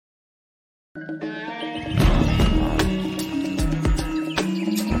Hey,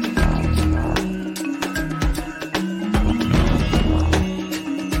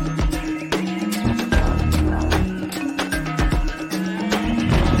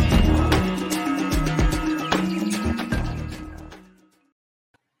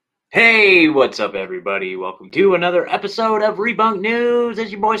 what's up, everybody? Welcome to another episode of Rebunked News.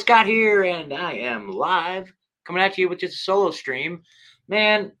 It's your boy Scott here, and I am live coming at you with just a solo stream.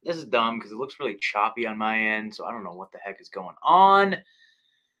 Man, this is dumb because it looks really choppy on my end, so I don't know what the heck is going on.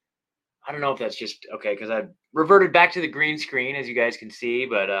 I don't know if that's just okay because I reverted back to the green screen, as you guys can see,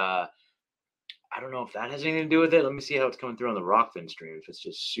 but I don't know if that has anything to do with it. Let me see how it's coming through on the Rockfin stream. If it's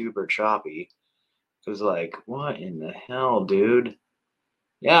just super choppy, because like, what in the hell, dude?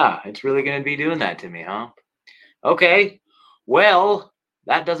 Yeah, it's really going to be doing that to me, huh? Okay, well,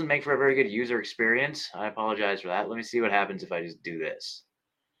 that doesn't make for a very good user experience. I apologize for that. Let me see what happens if I just do this.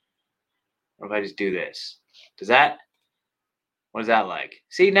 Or if I just do this. What is that like?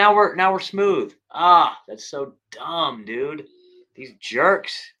 See, now we're smooth. Ah, that's so dumb, dude. These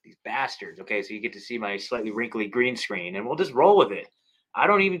jerks, these bastards. Okay, so you get to see my slightly wrinkly green screen, and we'll just roll with it. I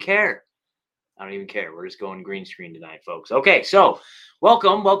don't even care. We're just going green screen tonight, folks. Okay, so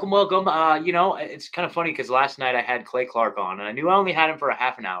welcome. It's kind of funny because last night I had Clay Clark on, and I knew I only had him for a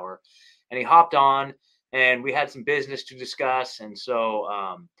half an hour, and he hopped on, and we had some business to discuss, and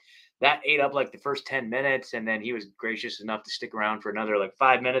so that ate up like the first 10 minutes, and then he was gracious enough to stick around for another like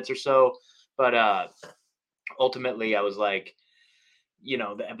 5 minutes or so. But ultimately, I was like,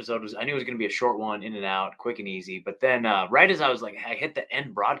 the episode I knew it was going to be a short one, in and out, quick and easy. But then right as I hit the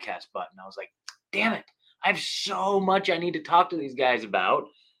end broadcast button, I was like, damn it, I have so much I need to talk to these guys about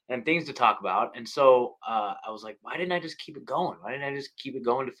and things to talk about. And so I was like, why didn't I just keep it going? Why didn't I just keep it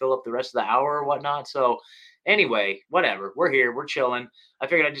going to fill up the rest of the hour or whatnot? So anyway, whatever. We're here. We're chilling. I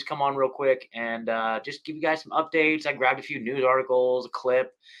figured I'd just come on real quick and just give you guys some updates. I grabbed a few news articles, a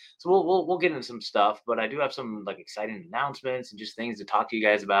clip. So we'll get into some stuff, but I do have some like exciting announcements and just things to talk to you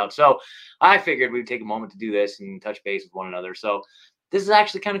guys about. So I figured we'd take a moment to do this and touch base with one another. So this is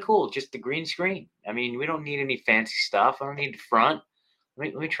actually kind of cool. Just the green screen. I mean, we don't need any fancy stuff. I don't need the front.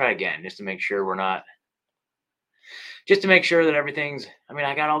 Let me try again just to make sure just to make sure that everything's, I mean,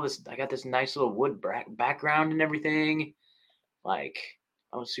 I got this nice little wood background and everything. Like,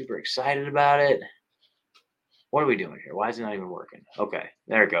 I was super excited about it. What are we doing here? Why is it not even working? Okay,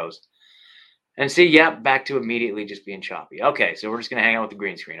 there it goes. And see, yep, back to immediately just being choppy. Okay, so we're just going to hang out with the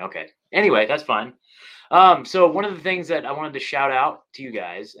green screen. Okay. Anyway, that's fine. So one of the things that I wanted to shout out to you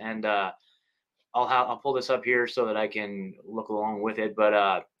guys, and I'll pull this up here so that I can look along with it. But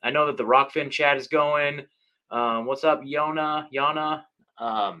I know that the Rockfin chat is going. What's up, Yana?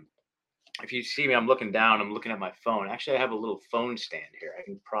 If you see me, I'm looking down. I'm looking at my phone. Actually, I have a little phone stand here. I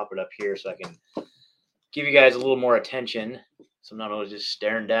can prop it up here so I can give you guys a little more attention. So I'm not always just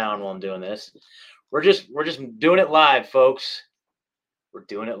staring down while I'm doing this. We're just doing it live, folks. We're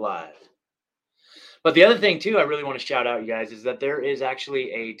doing it live. But the other thing, too, I really want to shout out, you guys, is that there is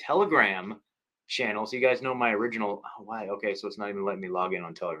actually a Telegram channel. So you guys know my original. Oh, why? Okay, so it's not even letting me log in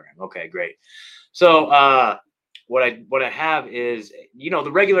on Telegram. Okay, great. So what I have is,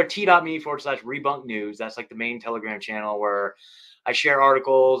 the regular t.me/rebunked news. That's like the main Telegram channel where I share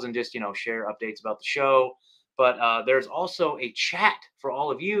articles and just, share updates about the show. But there's also a chat for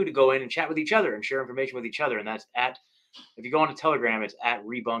all of you to go in and chat with each other and share information with each other. And that's if you go onto Telegram, it's at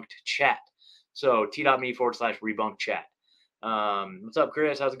Rebunked Chat. So t.me/rebunked chat. What's up,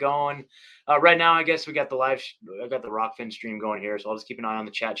 Chris? How's it going? Right now, I guess I got the Rockfin stream going here, so I'll just keep an eye on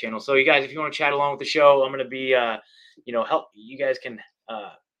the chat channel. So you guys, if you want to chat along with the show, I'm going to be, help you guys can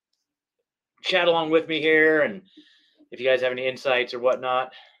chat along with me here. And if you guys have any insights or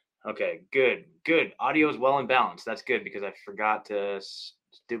whatnot. Okay, good. Audio is well and balanced. That's good because I forgot to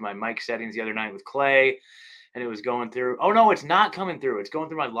do my mic settings the other night with Clay. And it was going through. Oh, no, it's not coming through. It's going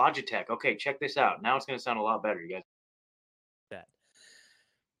through my Logitech. Okay, check this out. Now it's going to sound a lot better, you guys.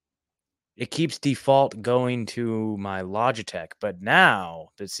 It keeps default going to my Logitech, but now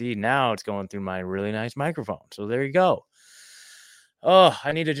it's going through my really nice microphone. So there you go. Oh,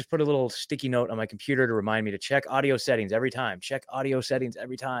 I need to just put a little sticky note on my computer to remind me to check audio settings every time.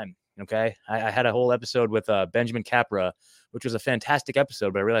 Okay. I had a whole episode with Benjamin Capra, which was a fantastic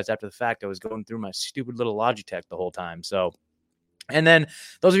episode, but I realized after the fact I was going through my stupid little Logitech the whole time. So, and then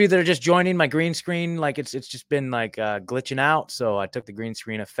those of you that are just joining, my green screen, like it's just been like glitching out. So I took the green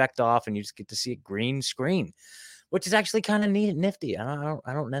screen effect off and you just get to see a green screen, which is actually kind of nifty. I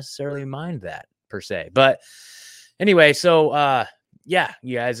don't necessarily mind that per se, but anyway, so yeah,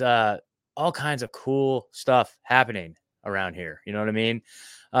 you guys, all kinds of cool stuff happening around here. You know what I mean?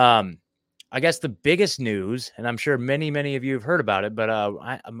 I guess the biggest news, and I'm sure many of you have heard about it, but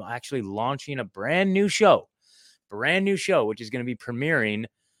I'm actually launching a brand new show, which is going to be premiering.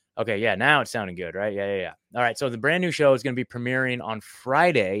 Okay, yeah, now it's sounding good, right? Yeah. All right, so the brand new show is going to be premiering on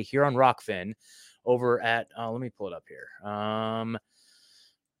Friday here on Rockfin over at, let me pull it up here.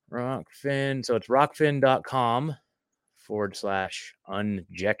 Rockfin, so it's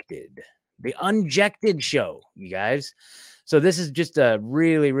rockfin.com/unjected. The Unjected Show, you guys. So this is just a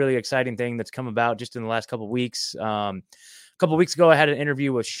really exciting thing that's come about just in the last couple of weeks. A couple of weeks ago, I had an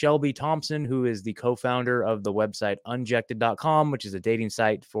interview with Shelby Thompson, who is the co-founder of the website unjected.com, which is a dating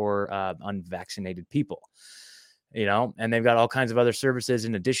site for unvaccinated people. And they've got all kinds of other services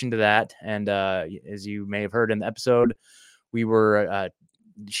in addition to that. And as you may have heard in the episode,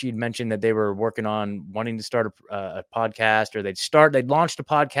 she'd mentioned that they were working on wanting to start a podcast, or they'd launched a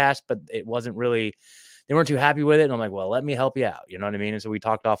podcast, but it wasn't really, they weren't too happy with it. And I'm like, well, let me help you out. You know what I mean? And so we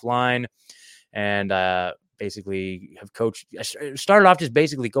talked offline, and basically have coached. I started off just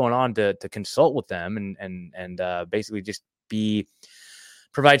basically going on to consult with them and basically just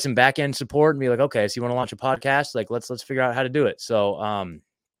provide some back end support and be like, okay, so you want to launch a podcast? Like, let's figure out how to do it. So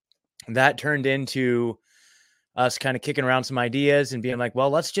that turned into us kind of kicking around some ideas and being like,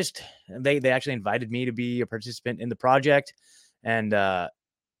 well, they actually invited me to be a participant in the project. And yeah,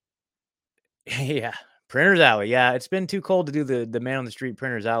 Printer's Alley. Yeah, it's been too cold to do the man on the street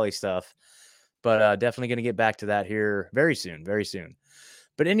Printer's Alley stuff, but definitely going to get back to that here very soon.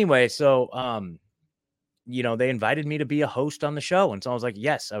 But anyway, so they invited me to be a host on the show, and so I was like,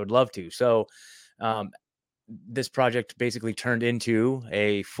 yes, I would love to. So this project basically turned into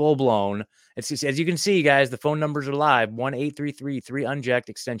a full-blown, it's just, as you can see, guys, the phone numbers are live, 1-833-3-UNJECT,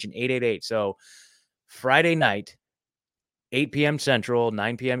 extension 888. So Friday night, 8 p.m. Central,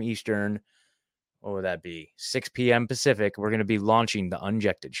 9 p.m. Eastern, what would that be? 6 p.m. Pacific, we're going to be launching the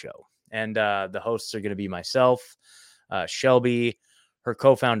Unjected Show. And the hosts are going to be myself, Shelby, her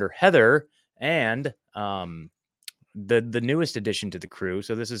co-founder, Heather, and the newest addition to the crew.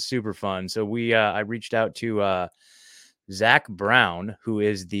 So this is super fun. So I reached out to Zach Brown, who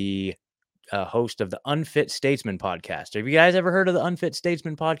is the host of the Unfit Statesman podcast. Have you guys ever heard of the Unfit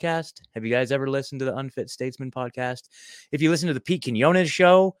Statesman podcast? Have you guys ever listened to the Unfit Statesman podcast? If you listen to the Pete Quinones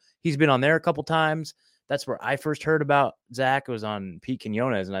show, he's been on there a couple times. That's where I first heard about Zach. It was on Pete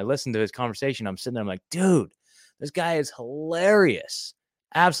Quinones, and I listened to his conversation. I'm sitting there, I'm like, dude, this guy is hilarious.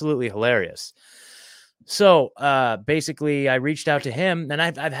 Absolutely hilarious. So basically, I reached out to him, and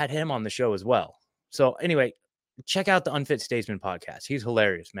I've had him on the show as well. So anyway, check out the Unfit Statesman podcast. He's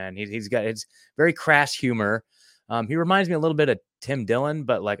hilarious, man. He's got, it's very crass humor. He reminds me a little bit of Tim Dillon,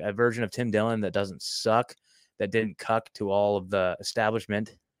 but like a version of Tim Dillon that doesn't suck, that didn't cuck to all of the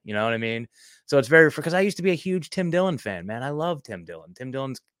establishment. You know what I mean? So it's because I used to be a huge Tim Dillon fan, man. I love Tim Dillon. Tim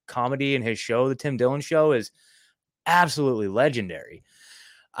Dillon's comedy and his show, The Tim Dillon Show, is absolutely legendary.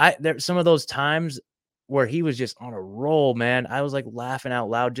 There's some of those times where he was just on a roll, man. I was like laughing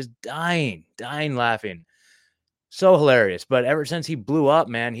out loud, just dying laughing. So hilarious. But ever since he blew up,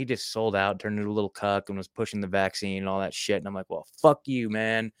 man, he just sold out, turned into a little cuck, and was pushing the vaccine and all that shit. And I'm like, well, fuck you,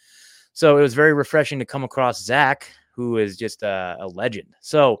 man. So it was very refreshing to come across Zach, who is just a legend.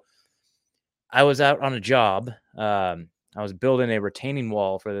 So I was out on a job. I was building a retaining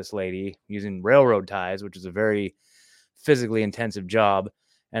wall for this lady using railroad ties, which is a very physically intensive job.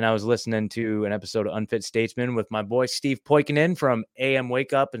 And I was listening to an episode of Unfit Statesman with my boy Steve Poikinen from AM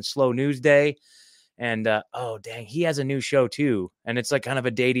Wake Up and Slow News Day. And oh, dang, he has a new show too. And it's like kind of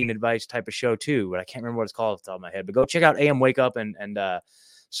a dating advice type of show too. But I can't remember what it's called off the top of my head. But go check out AM Wake Up and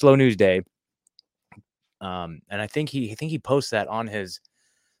Slow News Day. And I think he posts that on his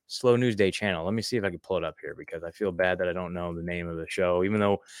Slow News Day channel. Let me see if I can pull it up here, because I feel bad that I don't know the name of the show, even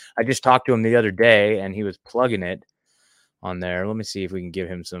though I just talked to him the other day and he was plugging it on there. Let me see if we can give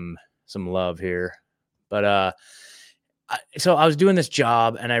him some love here. But so I was doing this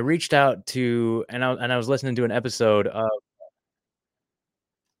job, and I reached out to, and I was listening to an episode of,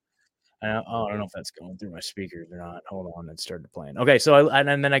 I don't know if that's going through my speakers or not. Hold on, it started playing. Okay, so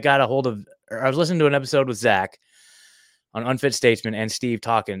and then I got a hold of, I was listening to an episode with Zach on Unfit Statesman and Steve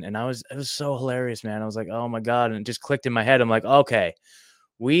talking, and it was so hilarious, man. I was like, oh my God, and it just clicked in my head. I'm like, okay,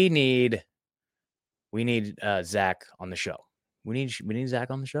 we need Zach on the show. We need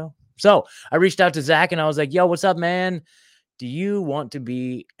Zach on the show. So I reached out to Zach and I was like, yo, what's up, man? Do you want to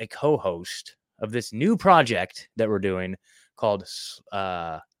be a co-host of this new project that we're doing called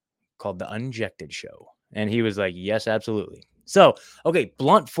The Unjected Show? And he was like, yes, absolutely. So, okay,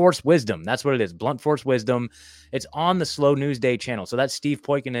 Blunt Force Wisdom. That's what it is. Blunt Force Wisdom. It's on the Slow News Day channel. So that's Steve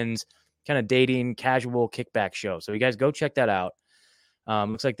Poikinen's kind of dating, casual kickback show. So you guys go check that out.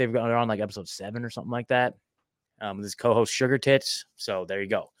 Looks like they're on like episode 7 or something like that. With his co-host Sugar Tits. So there you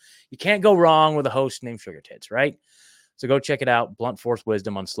go. You can't go wrong with a host named Sugar Tits, right? So go check it out. Blunt Force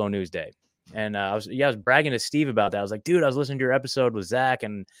Wisdom on Slow News Day. And I was bragging to Steve about that. I was like, dude, I was listening to your episode with Zach,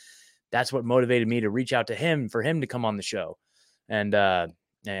 and that's what motivated me to reach out to him for him to come on the show. And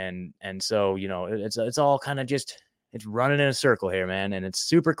so, you know, it's all kind of just, it's running in a circle here, man. And it's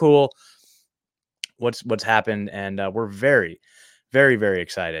super cool what's happened. And we're very, very, very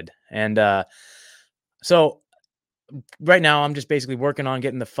excited. And so right now I'm just basically working on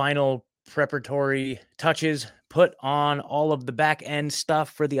getting the final preparatory touches put on all of the back end stuff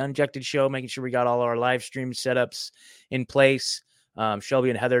for the Unjected show, making sure we got all our live stream setups in place.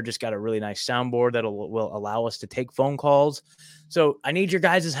 Shelby and Heather just got a really nice soundboard that will allow us to take phone calls. So I need your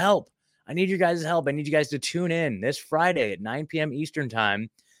guys' help. I need you guys to tune in this Friday at 9 p.m. Eastern time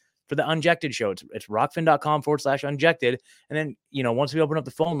for the Unjected show. It's rockfin.com/unjected. And then, you know, once we open up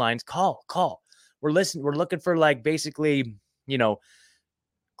the phone lines, call. We're looking for like basically, you know,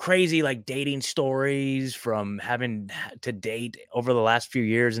 crazy like dating stories from having to date over the last few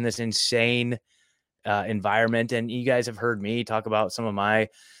years in this insane environment. And you guys have heard me talk about some of my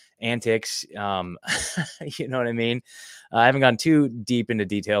antics. You know what I mean? I haven't gone too deep into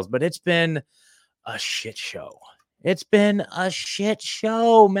details, but it's been a shit show. It's been a shit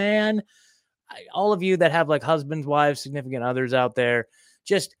show, man. All of you that have like husbands, wives, significant others out there,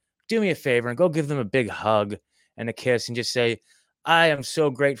 just do me a favor and go give them a big hug and a kiss and just say, I am so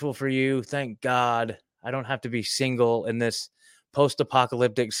grateful for you. Thank God I don't have to be single in this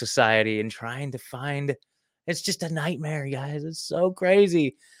post-apocalyptic society and trying to find. It's just a nightmare, guys. It's so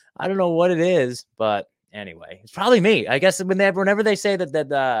crazy. I don't know what it is, but anyway, it's probably me. I guess whenever they say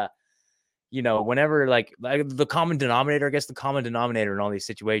that you know, whenever like the common denominator, I guess the common denominator in all these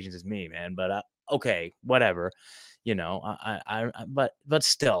situations is me, man. But okay, whatever. You know, but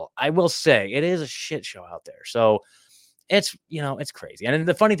still, I will say it is a shit show out there. So it's, you know, it's crazy. And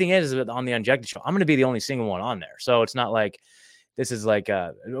the funny thing is that on the Unjected show, I'm going to be the only single one on there. So it's not like this is like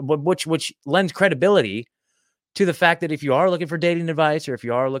which lends credibility to the fact that if you are looking for dating advice or if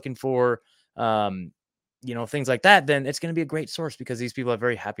you are looking for, you know, things like that, then it's going to be a great source because these people have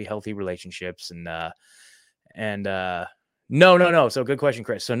very happy, healthy relationships. And no. So good question,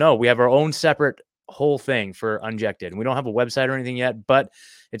 Chris. So no, we have our own separate whole thing for Unjected, and we don't have a website or anything yet, but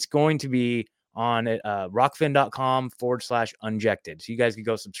it's going to be on rockfin.com/unjected. So you guys can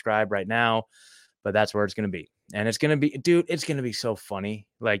go subscribe right now, but that's where it's going to be. And it's going to be, dude, it's going to be so funny.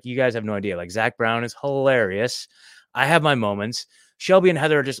 Like, you guys have no idea. Like, Zach Brown is hilarious. I have my moments. Shelby and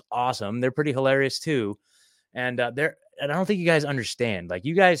Heather are just awesome. They're pretty hilarious too. And I don't think you guys understand. Like,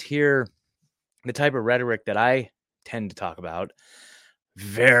 you guys hear the type of rhetoric that I tend to talk about,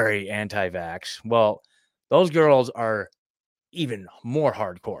 very anti-vax. Well, those girls are even more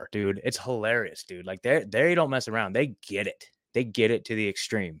hardcore, dude. It's hilarious, dude. Like, they don't mess around. They get it to the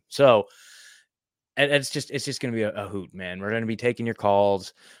extreme. So it's just going to be a hoot, man. We're going to be taking your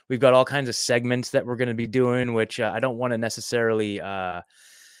calls. We've got all kinds of segments that we're going to be doing, which I don't want to necessarily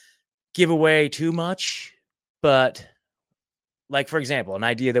give away too much, but like, for example, an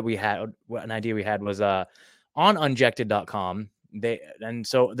idea we had was on unjected.com.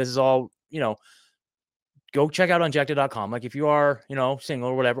 So this is all, you know, go check out unjected.com. Like, if you are, you know, single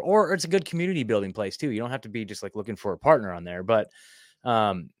or whatever, or it's a good community building place too. You don't have to be just like looking for a partner on there, but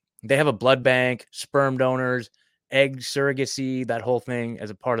they have a blood bank, sperm donors, egg surrogacy, that whole thing as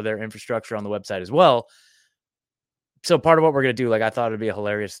a part of their infrastructure on the website as well. So part of what we're going to do, like, I thought it'd be a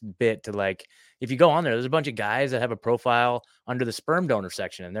hilarious bit to, like, if you go on there's a bunch of guys that have a profile under the sperm donor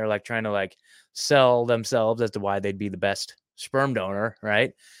section, and they're like trying to like sell themselves as to why they'd be the best sperm donor.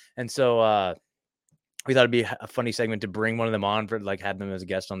 Right. And so, we thought it'd be a funny segment to bring one of them on for, like, have them as a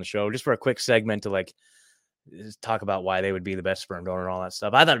guest on the show, just for a quick segment to like talk about why they would be the best sperm donor and all that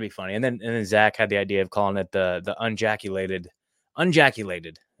stuff. I thought it'd be funny. And then Zach had the idea of calling it the unjaculated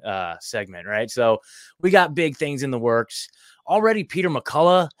segment, right? So we got big things in the works already. Peter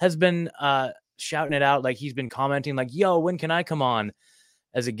McCullough has been shouting it out. Like, he's been commenting like, yo, when can I come on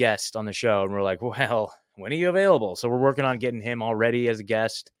as a guest on the show? And we're like, well, when are you available? So we're working on getting him already as a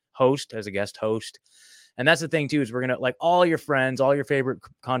guest host. And that's the thing too, is we're going to, like, all your friends, all your favorite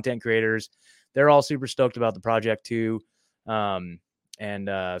content creators, they're all super stoked about the project too. So we're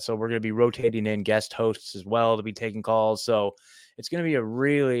going to be rotating in guest hosts as well to be taking calls. So it's going to be a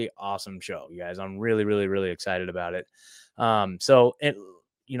really awesome show, you guys. I'm really, really, really excited about it. So it,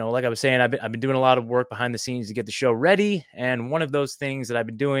 you know, like I was saying, I've been doing a lot of work behind the scenes to get the show ready. And one of those things that I've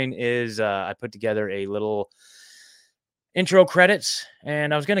been doing is I put together a little intro credits,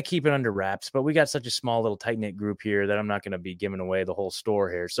 and I was going to keep it under wraps, but we got such a small little tight-knit group here that I'm not going to be giving away the whole store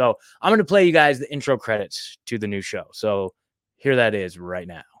here. So I'm going to play you guys the intro credits to the new show. So here that is right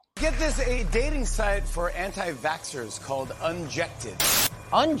now. Get this, a dating site for anti-vaxxers called Unjected.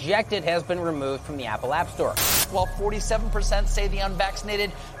 Unjected has been removed from the Apple App Store. While 47% say the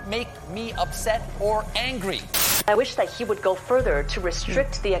unvaccinated make me upset or angry. I wish that he would go further to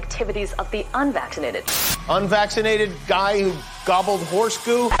restrict the activities of the unvaccinated. Unvaccinated guy who gobbled horse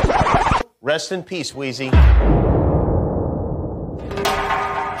goo? Rest in peace, Wheezy.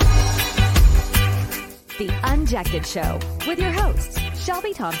 The Unjected Show with your hosts,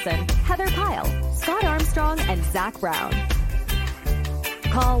 Shelby Thompson, Heather Pyle, Scott Armstrong, and Zach Brown.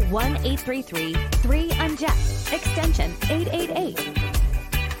 Call 1-833-3-UNJECT, extension 888.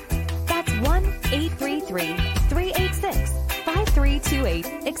 That's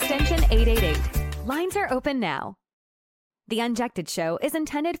 1-833-386-5328, extension 888. Lines are open now. The Unjected Show is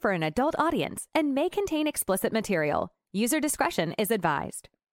intended for an adult audience and may contain explicit material. User discretion is advised.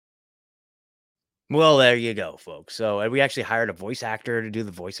 Well, there you go, folks. So we actually hired a voice actor to do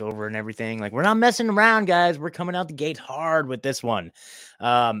the voiceover and everything. Like, we're not messing around, guys. We're coming out the gate hard with this one.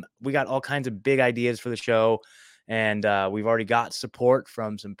 We got all kinds of big ideas for the show, and we've already got support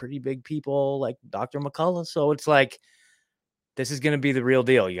from some pretty big people like Dr. McCullough. So it's like, this is going to be the real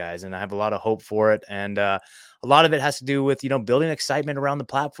deal, you guys, and I have a lot of hope for it. And a lot of it has to do with, building excitement around the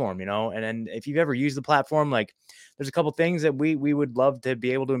platform, and if you've ever used the platform, like, there's a couple things that we would love to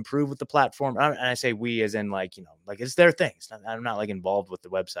be able to improve with the platform. And I say we as in like it's their thing. I'm not like involved with the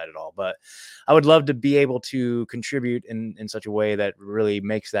website at all, but I would love to be able to contribute in such a way that really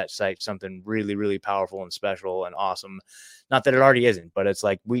makes that site something really, really powerful and special and awesome. Not that it already isn't, but it's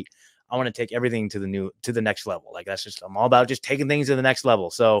like I want to take everything to the next level. Like, I'm all about just taking things to the next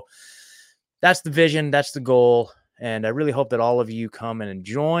level. So that's the vision. That's the goal. And I really hope that all of you come and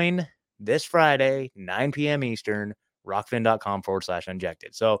join this Friday, 9 p.m. Eastern,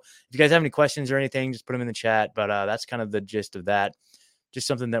 rockfin.com/unjected. So if you guys have any questions or anything, just put them in the chat. But that's kind of the gist of that. Just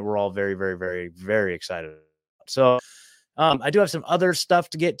something that we're all very, very, very, very excited about. So I do have some other stuff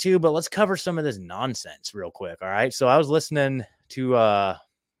to get to, but let's cover some of this nonsense real quick. All right. So I was listening to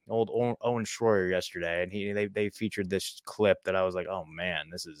old Owen Schroyer yesterday, and they featured this clip that I was like, oh man,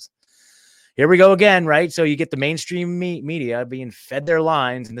 here we go again, right? So you get the mainstream media being fed their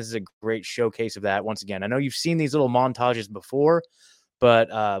lines, and this is a great showcase of that. Once again, I know you've seen these little montages before, but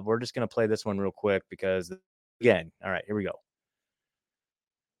we're just going to play this one real quick because, again, all right, here we go.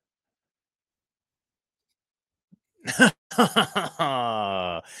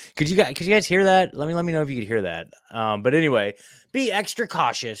 Could you guys hear that? Let me know if you could hear that. But anyway, be extra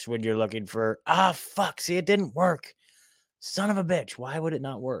cautious when you're looking for, see, it didn't work. Son of a bitch. Why would it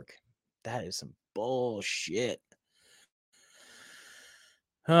not work? That is some bullshit.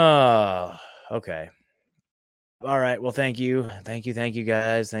 Oh, okay. All right. Well, thank you. Thank you,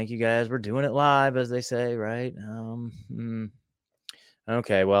 guys. Thank you, guys. We're doing it live, as they say, right?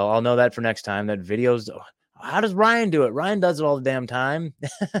 Okay. Well, I'll know that for next time. That videos. How does Ryan do it? Ryan does it all the damn time.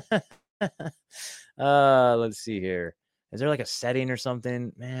 Let's see here. Is there like a setting or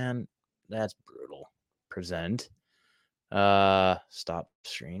something? Man, that's brutal. Present. Stop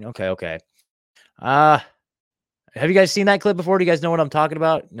screen. Okay. Have you guys seen that clip before? Do you guys know what I'm talking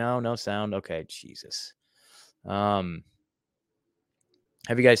about? No sound. Okay, Jesus. Have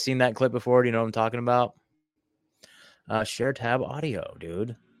you guys seen that clip before? Do you know what I'm talking about? Share tab audio,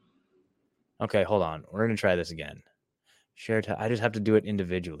 dude. Okay, hold on. We're gonna try this again. Share tab. I just have to do it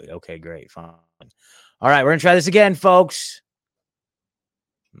individually. Okay, great, fine. All right, we're gonna try this again, folks.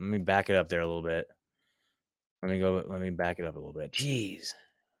 Let me back it up there a little bit. Let me back it up a little bit. Jeez.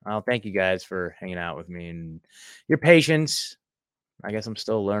 Well, thank you guys for hanging out with me and your patience. I guess I'm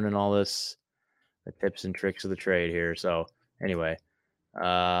still learning all this, the tips and tricks of the trade here. So anyway, be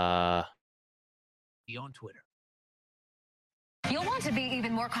on Twitter. You'll want to be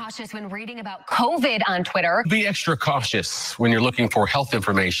even more cautious when reading about COVID on Twitter. Be extra cautious when you're looking for health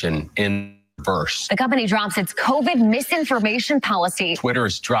information in verse. The company drops its COVID misinformation policy. Twitter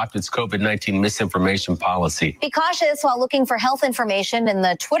has dropped its COVID-19 misinformation policy. Be cautious while looking for health information in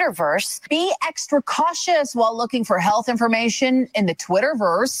the Twitterverse. Be extra cautious while looking for health information in the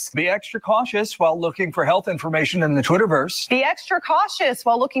Twitterverse. Be extra cautious while looking for health information in the Twitterverse. Be extra cautious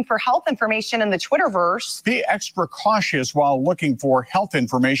while looking for health information in the Twitterverse. Be extra cautious while looking for health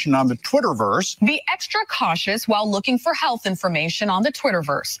information on the Twitterverse. Be extra cautious while looking for health information on the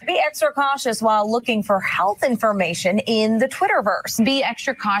Twitterverse. Be extra cautious cautious while looking for health information in the Twitterverse. Be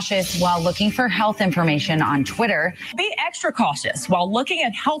extra cautious while looking for health information on Twitter. Be extra cautious while looking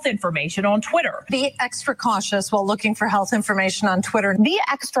at health information on Twitter. Be extra cautious while looking for health information on Twitter. Be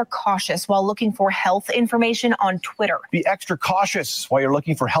extra cautious while looking for health information on Twitter. Be extra cautious while you're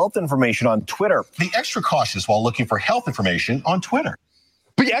looking for health information on Twitter. Be extra cautious while looking for health information on Twitter.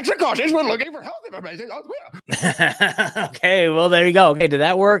 Be extra cautious when looking for health information on Twitter. Okay, well, there you go. Okay, did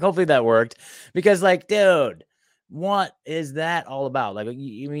that work? Hopefully that worked. Because, like, dude, what is that all about? Like,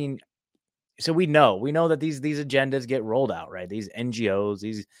 you mean, so we know that these agendas get rolled out, right? These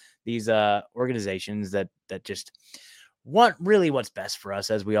NGOs, these organizations that just want really what's best for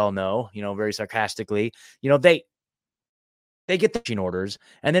us, as we all know, very sarcastically, they get the marching orders,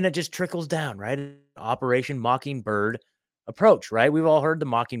 and then it just trickles down, right? Operation Mockingbird approach, right? We've all heard the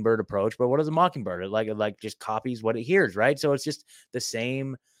Mockingbird approach, but what is a Mockingbird? It like just copies what it hears, right? So it's just the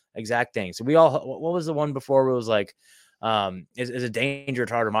same exact thing. So what was the one before where it was like, is a danger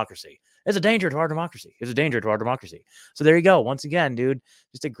to our democracy? It's a danger to our democracy. It's a danger to our democracy. So there you go. Once again, dude,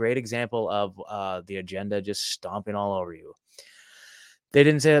 just a great example of the agenda just stomping all over you. They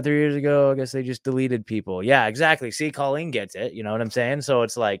didn't say that 3 years ago. I guess they just deleted people. Yeah, exactly. See, Colleen gets it. You know what I'm saying? So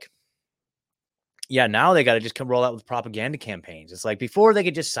it's like, yeah, now they got to just roll out with propaganda campaigns. It's like before they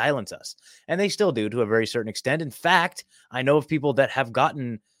could just silence us, and they still do to a very certain extent. In fact, I know of people that have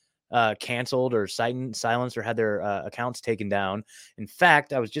gotten canceled or silenced or had their accounts taken down. In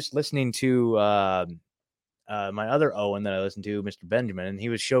fact, I was just listening to my other Owen that I listened to, Mr. Benjamin, and he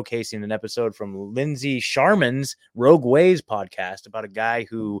was showcasing an episode from Lindsay Sharman's Rogue Ways podcast about a guy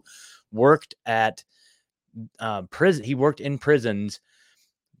who worked at prison. He worked in prisons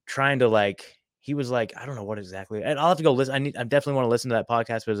trying to he was like, I don't know what exactly. And I'll have to go listen. I definitely want to listen to that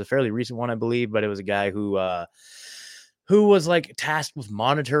podcast. But it was a fairly recent one, I believe. But it was a guy who was like tasked with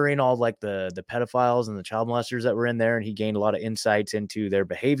monitoring all the pedophiles and the child molesters that were in there, and he gained a lot of insights into their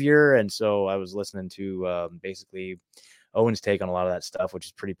behavior. And so I was listening to basically Owen's take on a lot of that stuff, which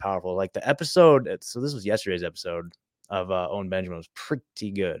is pretty powerful. Like the episode. So this was yesterday's episode of Owen Benjamin. Was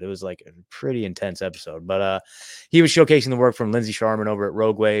pretty good. It was like a pretty intense episode, but he was showcasing the work from Lindsay Sharman over at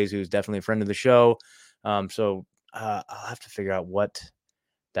Rogue Ways, who's definitely a friend of the show. So I'll have to figure out what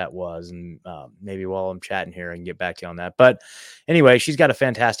that was, and maybe while I'm chatting here I can get back to you on that. But anyway, she's got a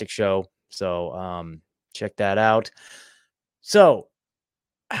fantastic show, so check that out. So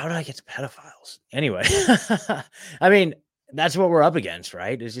how did I get to pedophiles? Anyway, I mean, that's what we're up against,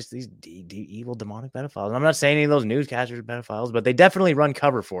 right? It's just these evil, demonic pedophiles. And I'm not saying any of those newscasters are pedophiles, but they definitely run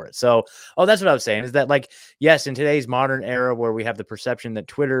cover for it. So, that's what I was saying is that, like, yes, in today's modern era where we have the perception that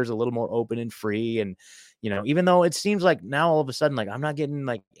Twitter is a little more open and free, and even though it seems like now all of a sudden, like, I'm not getting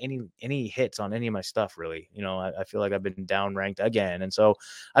like any hits on any of my stuff, really. I feel like I've been downranked again, and so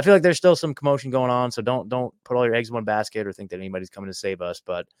I feel like there's still some commotion going on. So don't put all your eggs in one basket or think that anybody's coming to save us,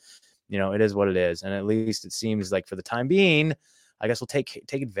 but. It is what it is. And at least it seems like for the time being, I guess we'll take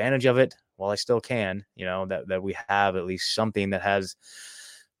advantage of it while I still can, that we have at least something that has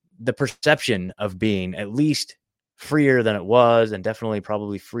the perception of being at least freer than it was, and definitely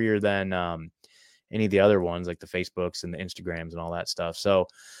probably freer than any of the other ones like the Facebooks and the Instagrams and all that stuff. So,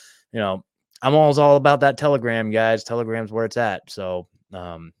 I'm always all about that Telegram, guys. Telegram's where it's at. So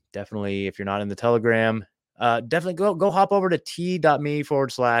definitely, if you're not in the Telegram, definitely go hop over to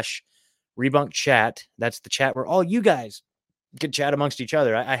t.me/Rebunked chat. That's the chat where all you guys can chat amongst each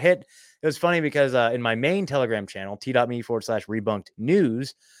other. It was funny because in my main Telegram channel, t.me/Rebunked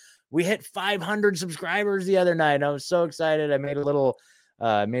news, we hit 500 subscribers the other night. I was so excited. I made a little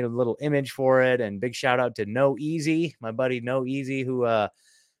image for it, and big shout out to No Easy, my buddy No Easy, who was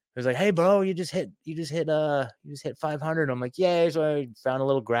like, "Hey bro, you just hit 500." I'm like, "Yay." So I found a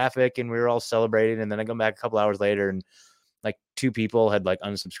little graphic and we were all celebrating. And then I come back a couple hours later and like 2 people had like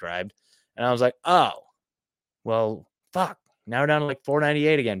unsubscribed. And I was like, oh, well, fuck. Now we're down to like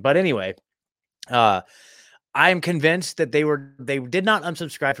 498 again. But anyway, I'm convinced that they did not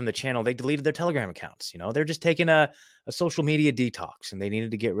unsubscribe from the channel. They deleted their Telegram accounts. They're just taking a social media detox, and they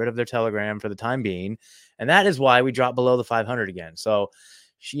needed to get rid of their Telegram for the time being. And that is why we dropped below the 500 again. So,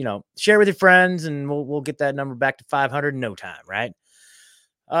 share with your friends, and we'll get that number back to 500 in no time, right?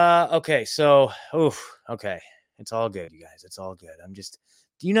 Okay. So, okay. It's all good, you guys. It's all good.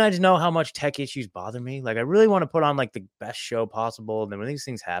 Do you guys know how much tech issues bother me? Like, I really want to put on like the best show possible. And then when these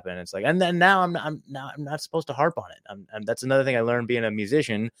things happen, it's like, and then now I'm not supposed to harp on it. And that's another thing I learned being a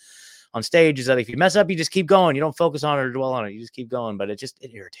musician on stage, is that if you mess up, you just keep going. You don't focus on it or dwell on it. You just keep going. But it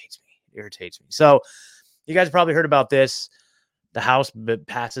irritates me. It irritates me. So you guys probably heard about this. The House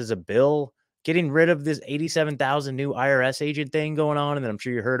passes a bill getting rid of this 87,000 new IRS agent thing going on. And then I'm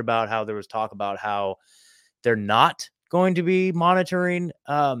sure you heard about how there was talk about how they're not going to be monitoring,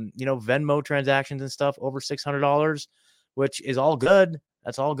 Venmo transactions and stuff over $600, which is all good.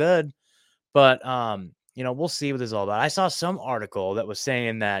 That's all good. But, we'll see what this is all about. I saw some article that was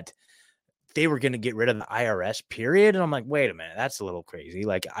saying that they were going to get rid of the IRS period. And I'm like, wait a minute, that's a little crazy.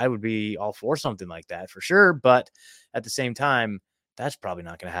 Like, I would be all for something like that for sure. But at the same time, that's probably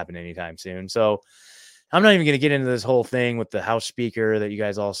not going to happen anytime soon. So I'm not even going to get into this whole thing with the House Speaker that you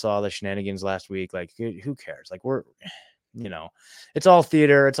guys all saw the shenanigans last week. Like, who cares? Like, it's all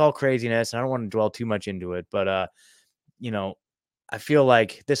theater. It's all craziness. And I don't want to dwell too much into it. But, I feel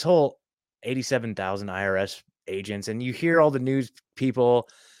like this whole 87,000 IRS agents, and you hear all the news people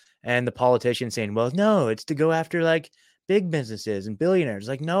and the politicians saying, well, no, it's to go after like big businesses and billionaires.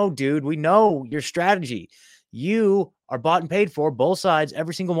 Like, no, dude, we know your strategy. You are bought and paid for, both sides,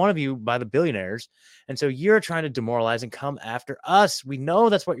 every single one of you, by the billionaires. And so you're trying to demoralize and come after us. We know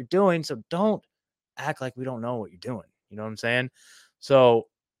that's what you're doing. So don't act like we don't know what you're doing. You know what I'm saying? So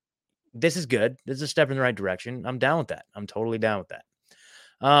this is good. This is a step in the right direction. I'm down with that. I'm totally down with that.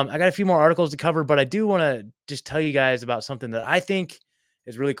 I got a few more articles to cover, but I do want to just tell you guys about something that I think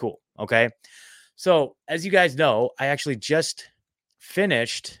is really cool. Okay. So as you guys know, I actually just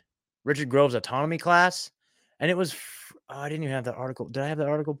finished Richard Grove's autonomy class, and it was, I didn't even have that article. Did I have that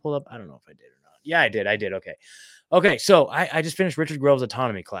article pulled up? I don't know if I did or not. Yeah, I did. Okay. So I just finished Richard Grove's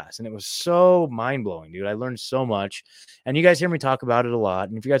autonomy class, and it was so mind blowing, dude. I learned so much, and you guys hear me talk about it a lot.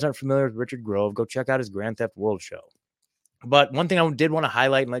 And if you guys aren't familiar with Richard Grove, go check out his Grand Theft World show. But one thing I did want to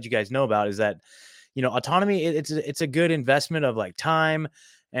highlight and let you guys know about is that, autonomy, it's a good investment of like time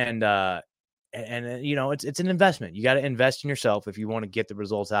and it's an investment. You got to invest in yourself if you want to get the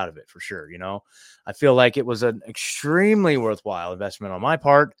results out of it for sure. I feel like it was an extremely worthwhile investment on my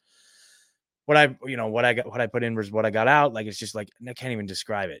part. What I put in versus what I got out, like, it's just like, I can't even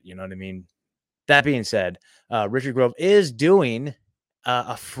describe it. You know what I mean? That being said, Richard Grove is doing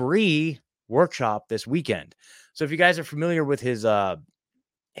a free workshop this weekend. So if you guys are familiar with his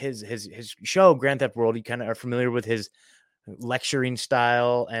show, Grand Theft World, you kind of are familiar with his lecturing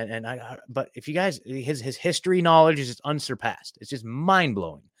style. But if you guys, his history knowledge is just unsurpassed. It's just mind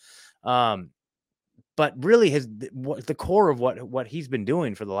blowing. But really the core of what he's been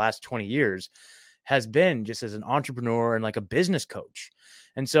doing for the last 20 years has been just as an entrepreneur and like a business coach.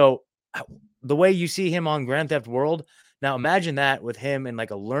 And so the way you see him on Grand Theft World, now imagine that with him in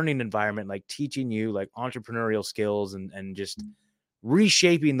like a learning environment, like teaching you like entrepreneurial skills and just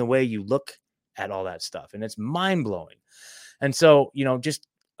reshaping the way you look at all that stuff. And it's mind blowing. And so, just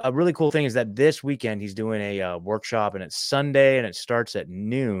a really cool thing is that this weekend he's doing a workshop, and it's Sunday, and it starts at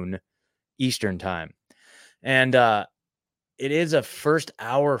noon Eastern time. And it is a first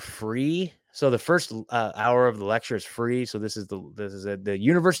hour free. So the first hour of the lecture is free. So this is the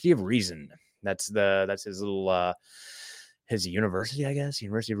University of Reason. That's his little his university, I guess,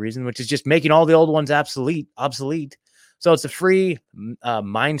 University of Reason, which is just making all the old ones obsolete. So it's a free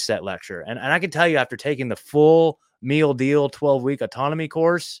mindset lecture. And I can tell you, after taking the full meal deal 12-week autonomy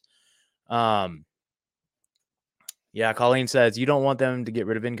course, Colleen says you don't want them to get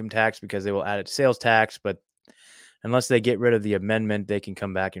rid of income tax because they will add it to sales tax, but unless they get rid of the amendment, they can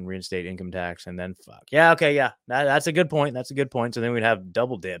come back and reinstate income tax, and then fuck. Yeah, okay, yeah. That's a good point. So then we'd have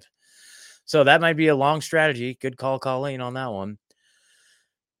double dip. So that might be a long strategy. Good call, Colleen, on that one.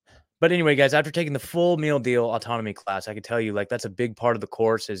 But anyway, guys, after taking the full meal deal autonomy class, I can tell you, like, that's a big part of the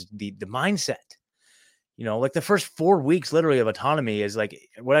course is the mindset. Like the first 4 weeks literally of autonomy is like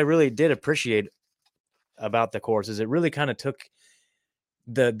what I really did appreciate about the course is it really kind of took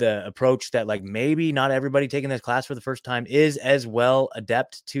the approach that like maybe not everybody taking this class for the first time is as well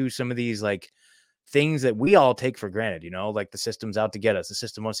adept to some of these like things that we all take for granted, like the system's out to get us. The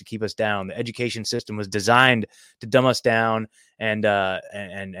system wants to keep us down. The education system was designed to dumb us down and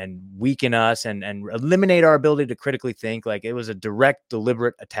weaken us and eliminate our ability to critically think. Like it was a direct,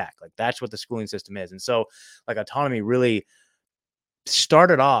 deliberate attack. Like that's what the schooling system is. And so like autonomy really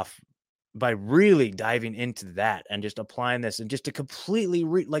started off by really diving into that and just applying this and just to completely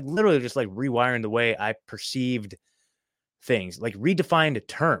literally just like rewiring the way I perceived things, like redefined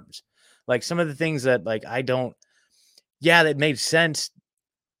terms. Like some of the things that like that made sense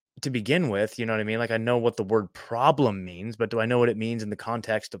to begin with, you know what I mean? Like I know what the word problem means, but do I know what it means in the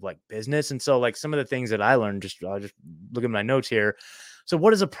context of like business? And so like some of the things that I learned, I'll just look at my notes here. So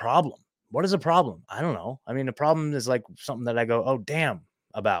what is a problem? What is a problem? I don't know. I mean, a problem is like something that I go, oh, damn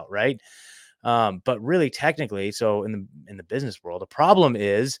about, right? But really technically, so in the business world, a problem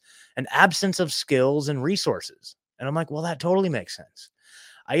is an absence of skills and resources. And I'm like, well, that totally makes sense.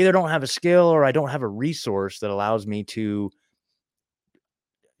 I either don't have a skill or I don't have a resource that allows me to,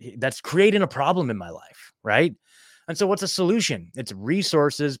 that's creating a problem in my life, right? And so what's a solution? It's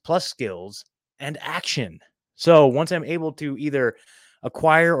resources plus skills and action. So once I'm able to either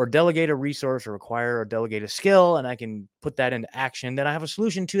acquire or delegate a resource or acquire or delegate a skill, and I can put that into action, then I have a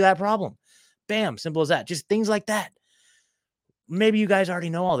solution to that problem. Bam, simple as that. Just things like that. Maybe you guys already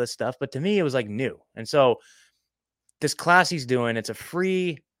know all this stuff, but to me, it was like new. And so this class he's doing, it's a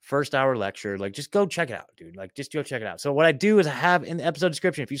free first hour lecture. Like, just go check it out, dude. Like, just go check it out. So what I do is I have in the episode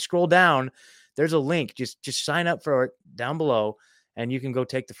description, if you scroll down, there's a link. Just sign up for it down below and you can go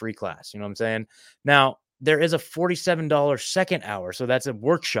take the free class. You know what I'm saying? Now, there is a $47 second hour. So that's a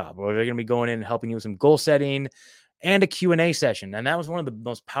workshop where they're going to be going in and helping you with some goal setting and a Q&A session. And that was one of the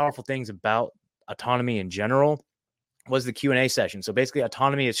most powerful things about autonomy in general was the Q&A session. So basically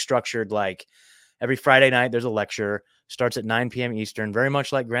autonomy is structured like every Friday night, there's a lecture, starts at 9 p.m. Eastern, very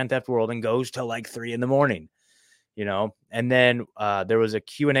much like Grand Theft World, and goes till like 3 a.m, you know? And then there was a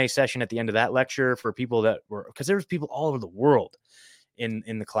Q&A session at the end of that lecture for people that were, because there was people all over the world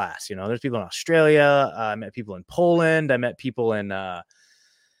in the class. You know, there's people in Australia. I met people in Poland. I met people in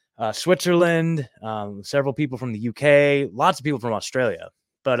Switzerland, several people from the UK, lots of people from Australia.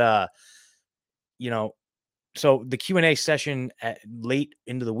 But, you know, so the Q&A session at late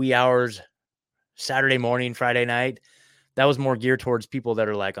into the wee hours, Saturday morning, Friday night, that was more geared towards people that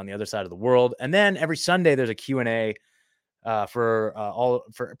are like on the other side of the world. And then every Sunday there's a Q&A for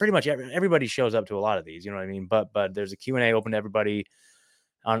pretty much everybody shows up to a lot of these, you know what I mean? But there's a Q&A open to everybody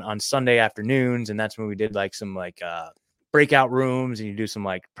on Sunday afternoons. And that's when we did like some like breakout rooms, and you do some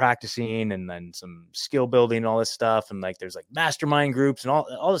like practicing and then some skill building and all this stuff. And like there's like mastermind groups and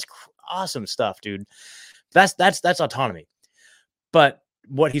all this awesome stuff, dude. That's autonomy. But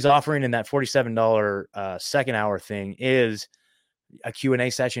what he's offering in that $47 second hour thing is a Q&A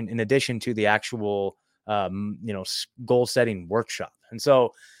session in addition to the actual, goal setting workshop. And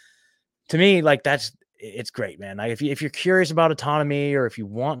so to me, like it's great, man. Like if you're curious about autonomy, or if you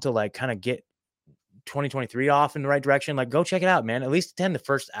want to like kind of get 2023 off in the right direction, like go check it out, man. At least attend the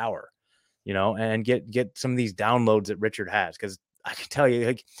first hour, you know, and get some of these downloads that Richard has. Cause I can tell you,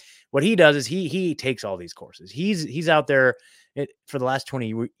 like, what he does is he takes all these courses. He's out there for the last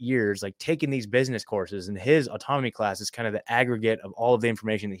 20 years, like taking these business courses, and his autonomy class is kind of the aggregate of all of the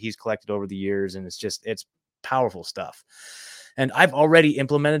information that he's collected over the years. And it's powerful stuff. And I've already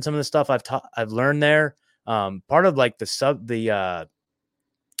implemented some of the stuff I've learned there. Part of like the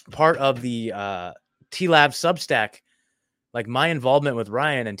T-Lab Substack, like my involvement with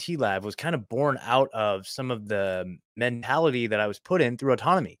Ryan and T-Lab was kind of born out of some of the mentality that I was put in through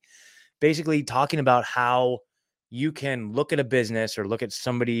autonomy. Basically talking about how you can look at a business or look at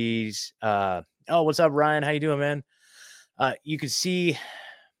somebody's, what's up, Ryan? How you doing, man? You can see,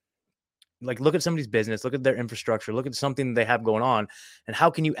 like, look at somebody's business, look at their infrastructure, look at something they have going on, and how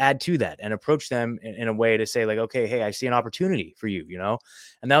can you add to that and approach them in a way to say like, okay, hey, I see an opportunity for you, you know?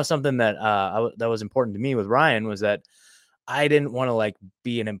 And that was something that, that was important to me with Ryan, was that I didn't want to like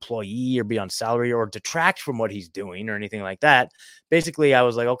be an employee or be on salary or detract from what he's doing or anything like that. Basically, I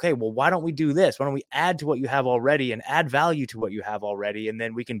was like, okay, well, why don't we do this? Why don't we add to what you have already and add value to what you have already? And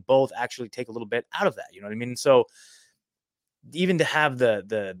then we can both actually take a little bit out of that. You know what I mean? So even to have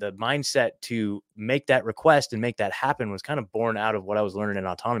the mindset to make that request and make that happen was kind of born out of what I was learning in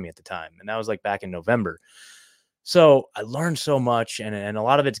autonomy at the time. And that was like back in November. So I learned so much, and a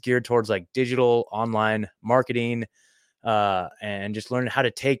lot of it's geared towards like digital online marketing, and just learning how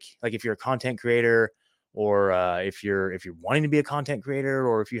to take, like, if you're a content creator, or if you're wanting to be a content creator,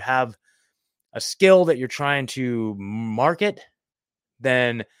 or if you have a skill that you're trying to market,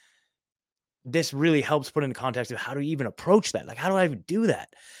 then this really helps put into context of how to even approach that. Like, how do I even do that?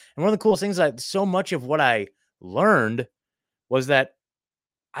 And one of the coolest things, that so much of what I learned was that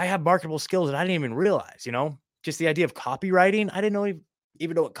I have marketable skills that I didn't even realize, you know, just the idea of copywriting. I didn't know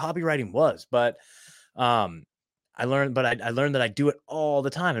even know what copywriting was, but I learned that I do it all the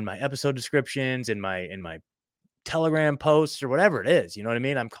time in my episode descriptions, in my Telegram posts, or whatever it is. You know what I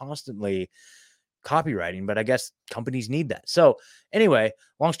mean? I'm constantly copywriting, but I guess companies need that. So anyway,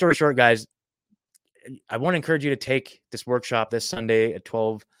 long story short, guys, I want to encourage you to take this workshop this Sunday at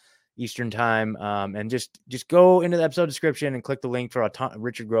 12 Eastern time. And just go into the episode description and click the link for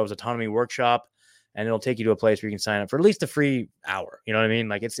Richard Grove's Autonomy Workshop, and it'll take you to a place where you can sign up for at least a free hour. You know what I mean?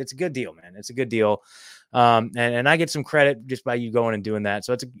 Like, it's a good deal, man. It's a good deal. And I get some credit just by you going and doing that.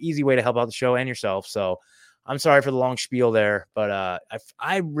 So it's an easy way to help out the show and yourself. So I'm sorry for the long spiel there, but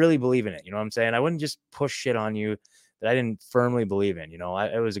I really believe in it. You know what I'm saying? I wouldn't just push shit on you that I didn't firmly believe in. You know,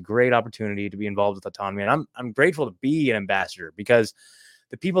 it was a great opportunity to be involved with autonomy, and I'm grateful to be an ambassador, because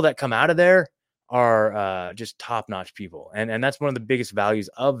the people that come out of there are just top-notch people. And that's one of the biggest values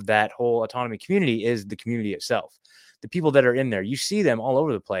of that whole autonomy community is the community itself. The people that are in there, you see them all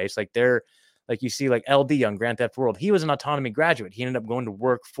over the place. Like you see like LD on Grand Theft World. He was an autonomy graduate. He ended up going to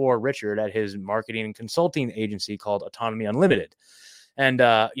work for Richard at his marketing and consulting agency called Autonomy Unlimited. And,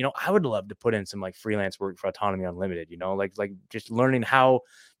 I would love to put in some like freelance work for Autonomy Unlimited, like just learning how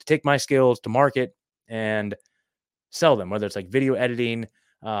to take my skills to market and sell them, whether it's like video editing,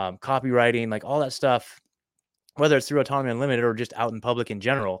 copywriting, like all that stuff, whether it's through Autonomy Unlimited or just out in public in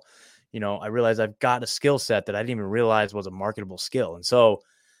general. I realized I've got a skill set that I didn't even realize was a marketable skill. And so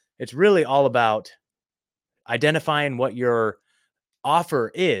it's really all about identifying what your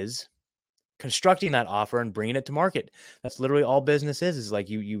offer is, constructing that offer and bringing it to market. That's literally all business is like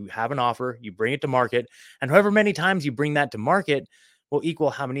you have an offer, you bring it to market, and however many times you bring that to market will equal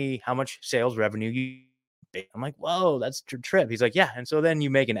how much sales revenue you make. I'm like, whoa, that's a trip. He's like, yeah. And so then you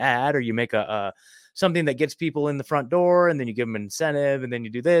make an ad or you make a something that gets people in the front door, and then you give them an incentive, and then you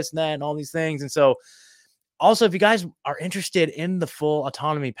do this and that and all these things. And so also, if you guys are interested in the full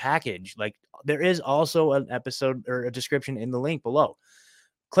autonomy package, like there is also an episode or a description in the link below.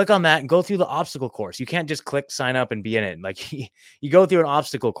 Click on that and go through the obstacle course. You can't just click sign up and be in it. Like you go through an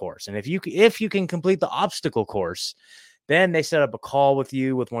obstacle course. And if you can complete the obstacle course, then they set up a call with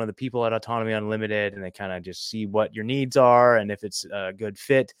you with one of the people at Autonomy Unlimited, and they kind of just see what your needs are and if it's a good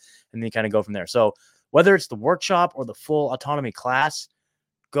fit, and then you kind of go from there. So whether it's the workshop or the full autonomy class,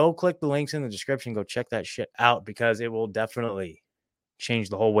 go click the links in the description. Go check that shit out, because it will definitely change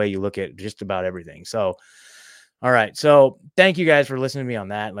the whole way you look at just about everything. So, all right. So thank you guys for listening to me on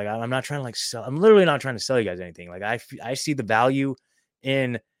that. Like, I'm not trying to sell. I'm literally not trying to sell you guys anything. Like I see the value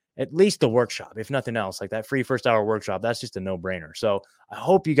in at least the workshop, if nothing else, like that free first hour workshop. That's just a no brainer. So I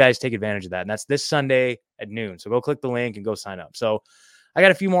hope you guys take advantage of that. And that's this Sunday at noon. So go click the link and go sign up. So I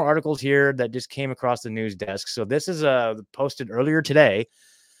got a few more articles here that just came across the news desk. So this is posted earlier today.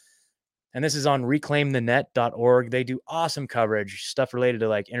 And this is on reclaimthenet.org. They do awesome coverage, stuff related to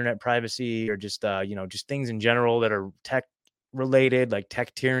like internet privacy or just, just things in general that are tech related, like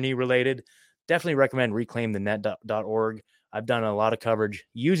tech tyranny related. Definitely recommend reclaimthenet.org. I've done a lot of coverage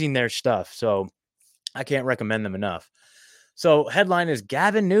using their stuff, so I can't recommend them enough. So headline is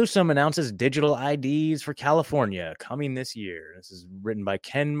Gavin Newsom announces digital IDs for California coming this year. This is written by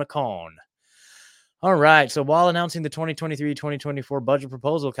Ken McCone. All right. So while announcing the 2023-2024 budget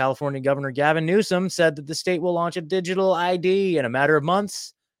proposal, California Governor Gavin Newsom said that the state will launch a digital ID in a matter of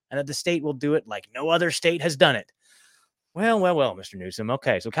months, and that the state will do it like no other state has done it. Well, Mr. Newsom.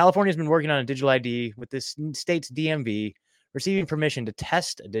 Okay. So California's been working on a digital ID with this state's DMV, receiving permission to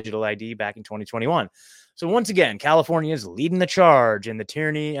test a digital ID back in 2021. So once again, California is leading the charge in the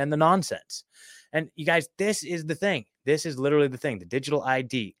tyranny and the nonsense. And you guys, this is the thing. This is literally the thing. The digital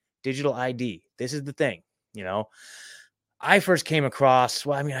ID. This is the thing. I first came across a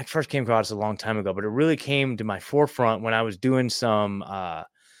long time ago, but it really came to my forefront when I was doing some, I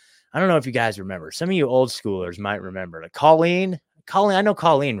don't know if you guys remember. Some of you old schoolers might remember. Like Colleen, I know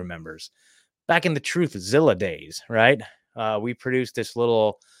Colleen remembers. Back in the Truthzilla days, right? We produced this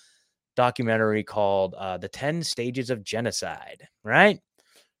little documentary called The 10 Stages of Genocide, right?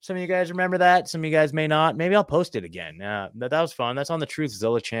 Some of you guys remember that. Some of you guys may not. Maybe I'll post it again. That was fun. That's on the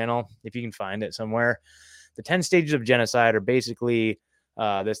Truthzilla channel, if you can find it somewhere. The 10 Stages of Genocide are basically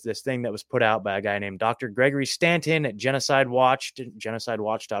this thing that was put out by a guy named Dr. Gregory Stanton at Genocide Watch,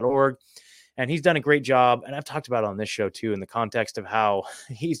 genocidewatch.org. And he's done a great job. And I've talked about it on this show, too, in the context of how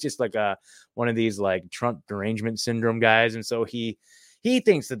he's just like one of these like Trump derangement syndrome guys. And so he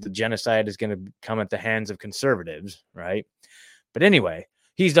thinks that the genocide is going to come at the hands of conservatives, right? But anyway,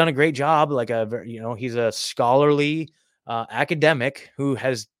 he's done a great job. Like he's a scholarly academic who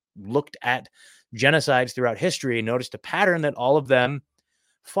has looked at genocides throughout history and noticed a pattern that all of them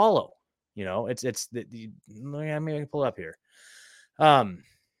follow. Maybe I can pull it up here.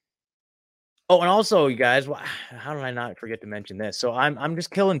 Oh, and also, you guys, how did I not forget to mention this? So I'm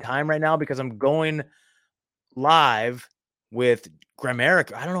just killing time right now because I'm going live with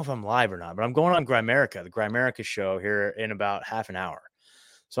Grimerica. I don't know if I'm live or not, but I'm going on Grimerica, the Grimerica show here in about half an hour.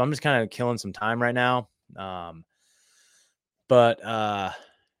 So I'm just kind of killing some time right now.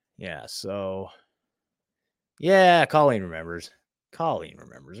 Yeah. So yeah, Colleen remembers.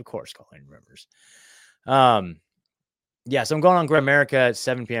 Of course, Colleen remembers. Yeah, so I'm going on Grimerica at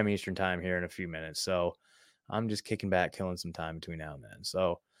 7 p.m. Eastern time here in a few minutes. So I'm just kicking back, killing some time between now and then.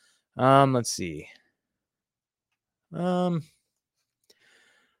 So let's see. I don't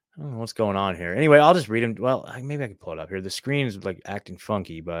know what's going on here. Anyway, I'll just read them. Well, maybe I can pull it up here. The screen's like acting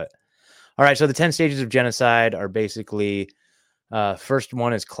funky, but all right. So the 10 stages of genocide are basically First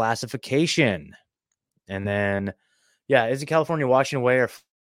one is classification. And then, yeah, is it California washing away? Or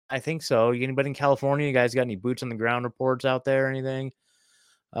I think so. Anybody in California? You guys got any boots on the ground reports out there or anything?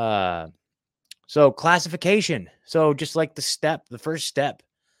 So classification. So just like the first step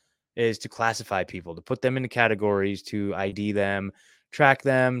is to classify people, to put them into categories, to ID them, track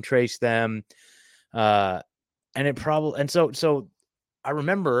them, trace them. And so I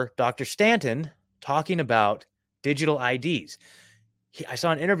remember Dr. Stanton talking about digital IDs. I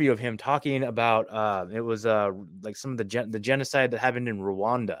saw an interview of him talking about it was like some of the genocide that happened in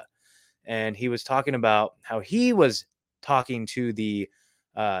Rwanda, and he was talking about how he was talking to the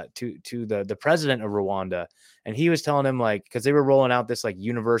president of Rwanda, and he was telling him, like, because they were rolling out this like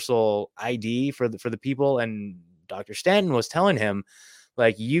universal ID for the people, and Dr. Stanton was telling him,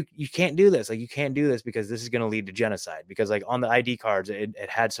 like, you can't do this, like, you can't do this because this is going to lead to genocide, because like on the ID cards it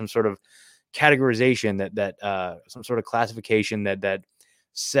had some sort of categorization that some sort of classification that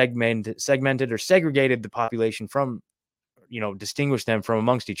segmented or segregated the population from, distinguish them from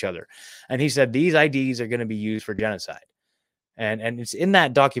amongst each other. And he said these IDs are going to be used for genocide. And it's in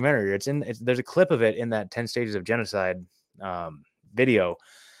that documentary. There's a clip of it in that 10 Stages of Genocide video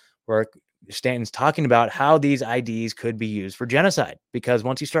where Stanton's talking about how these IDs could be used for genocide, because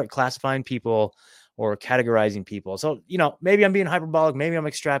once you start classifying people or categorizing people, so, maybe I'm being hyperbolic, maybe I'm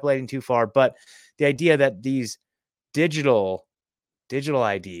extrapolating too far, but the idea that these digital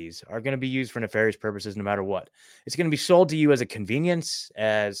IDs are going to be used for nefarious purposes no matter what. It's going to be sold to you as a convenience,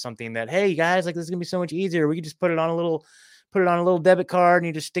 as something that, hey guys, like, this is going to be so much easier. We can just put it on a little debit card and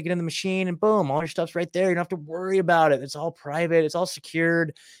you just stick it in the machine and boom, all your stuff's right there. You don't have to worry about it. It's all private. It's all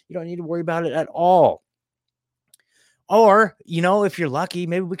secured. You don't need to worry about it at all. Or, if you're lucky,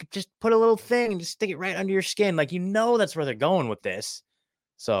 maybe we could just put a little thing and just stick it right under your skin. Like, that's where they're going with this.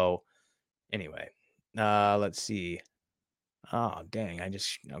 So anyway, let's see. Oh, dang.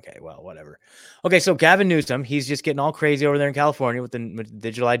 Okay, well, whatever. Okay, so Gavin Newsom, he's just getting all crazy over there in California with the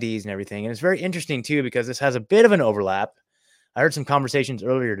digital IDs and everything. And it's very interesting, too, because this has a bit of an overlap. I heard some conversations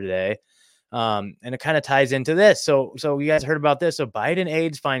earlier today, and it kind of ties into this. So you guys heard about this. So Biden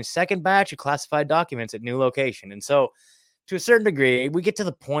aides find second batch of classified documents at new location. And so to a certain degree, we get to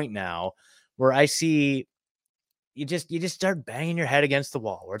the point now where I see you just start banging your head against the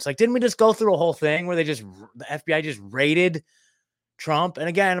wall, where it's like, didn't we just go through a whole thing where the FBI just raided Trump? And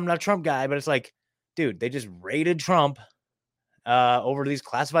again, I'm not a Trump guy, but it's like, dude, they just raided Trump over these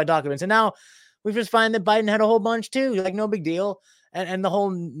classified documents. And now we just find that Biden had a whole bunch too. Like, no big deal. And the whole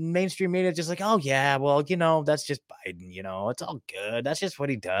mainstream media is just like, oh yeah, well, that's just Biden, it's all good. That's just what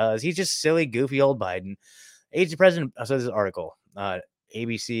he does. He's just silly, goofy old Biden. Aides to President. So this article,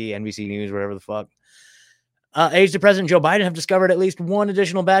 ABC, NBC News, whatever the fuck. Aides to President Joe Biden have discovered at least one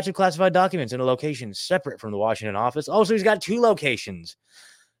additional batch of classified documents in a location separate from the Washington office. Also, he's got two locations.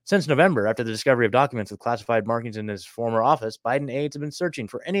 Since November, after the discovery of documents with classified markings in his former office, Biden aides have been searching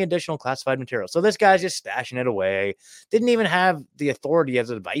for any additional classified material. So this guy's just stashing it away. Didn't even have the authority as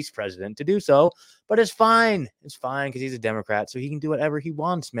a vice president to do so, but it's fine. It's fine because he's a Democrat, so he can do whatever he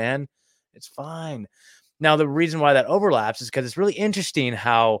wants, man. It's fine. Now, the reason why that overlaps is because it's really interesting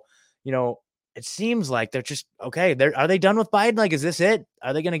how, it seems like they're just, okay, are they done with Biden? Like, is this it?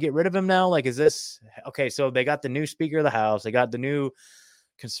 Are they going to get rid of him now? Like, is this, okay, so they got the new Speaker of the House. They got the new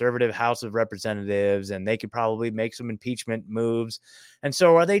conservative House of Representatives, and they could probably make some impeachment moves. And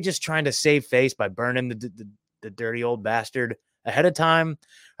so are they just trying to save face by burning the dirty old bastard ahead of time?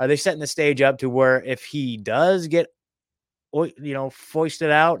 Are they setting the stage up to where if he does get,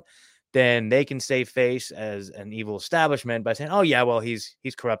 foisted out, then they can save face as an evil establishment by saying, oh yeah, well, he's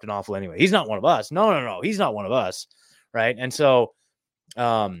corrupt and awful anyway. He's not one of us. No. He's not one of us. Right. And so,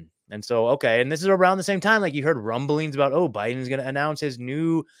 okay. And this is around the same time, like, you heard rumblings about, oh, Biden's going to announce his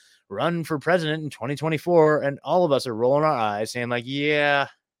new run for president in 2024. And all of us are rolling our eyes saying, like, yeah,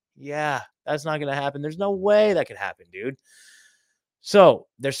 that's not going to happen. There's no way that could happen, dude. So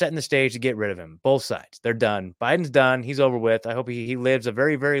they're setting the stage to get rid of him. Both sides. They're done. Biden's done. He's over with. I hope he lives a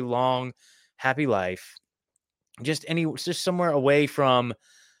very, very long, happy life. Just somewhere away from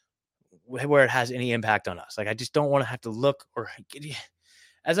where it has any impact on us. Like, I just don't want to have to look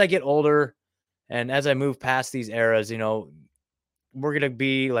as I get older and as I move past these eras, we're going to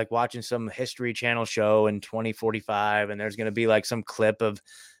be like watching some History Channel show in 2045. And there's going to be like some clip of,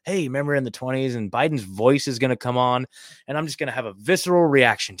 hey, remember in the 20s, and Biden's voice is going to come on, and I'm just going to have a visceral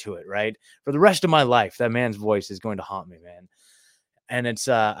reaction to it, right? For the rest of my life, that man's voice is going to haunt me, man. And it's,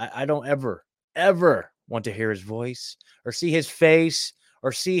 I don't ever want to hear his voice or see his face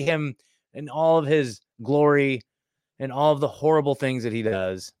or see him in all of his glory and all of the horrible things that he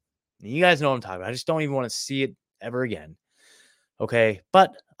does. And you guys know what I'm talking about. I just don't even want to see it ever again. Okay.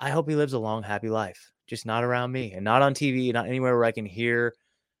 But I hope he lives a long, happy life, just not around me and not on TV, not anywhere where I can hear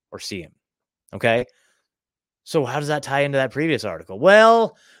or see him. Okay. So how does that tie into that previous article?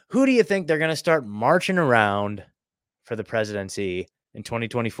 Well, who do you think they're going to start marching around for the presidency in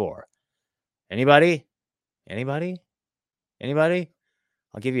 2024? Anybody? Anybody? Anybody?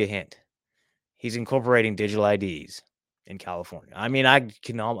 I'll give you a hint. He's incorporating digital IDs in California. I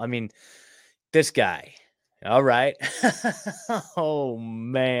mean, this guy. All right. Oh,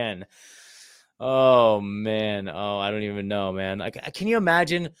 man. Oh, man. Oh, I don't even know, man. Can you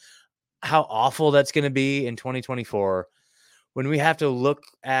imagine how awful that's going to be in 2024 when we have to look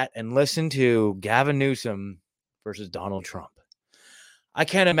at and listen to Gavin Newsom versus Donald Trump? I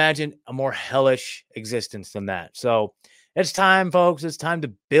can't imagine a more hellish existence than that. So it's time, folks. It's time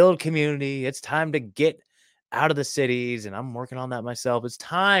to build community. It's time to get out of the cities, and I'm working on that myself. It's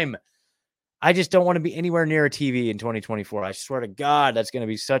time. I just don't want to be anywhere near a TV in 2024. I swear to God, that's going to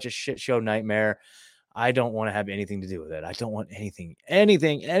be such a shit show nightmare. I don't want to have anything to do with it. I don't want anything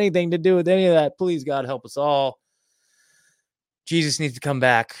to do with any of that. Please, God, help us all. Jesus needs to come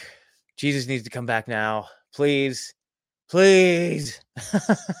back. Jesus needs to come back now. Please. Please.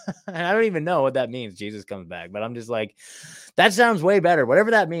 I don't even know what that means. Jesus comes back, but I'm just like, that sounds way better.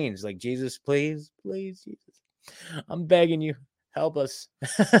 Whatever that means. Like, Jesus, please, please, Jesus. I'm begging you. Help us.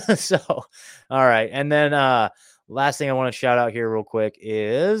 So, all right. And then last thing I want to shout out here real quick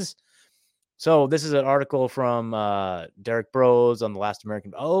is, so this is an article from Derek Bros on the Last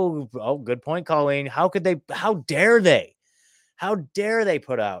American. Oh, good point, Colleen. How dare they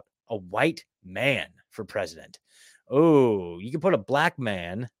put out a white man for president? Oh, you can put a black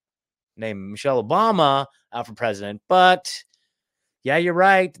man named Michelle Obama out for president, but yeah, you're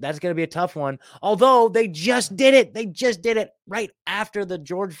right. That's going to be a tough one. Although they just did it. They just did it right after the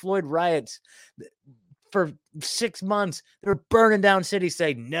George Floyd riots. For 6 months, they were burning down cities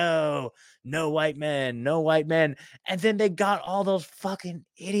saying, no white men, no white men. And then they got all those fucking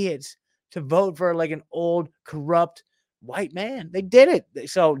idiots to vote for like an old, corrupt white man. They did it.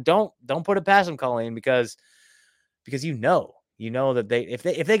 So don't put it past them, Colleen, because you know that if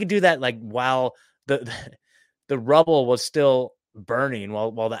they could do that, like while the rubble was still burning,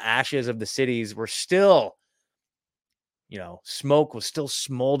 while the ashes of the cities were still, smoke was still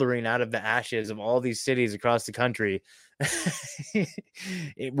smoldering out of the ashes of all these cities across the country,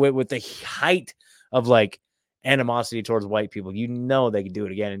 with the height of like animosity towards white people, they could do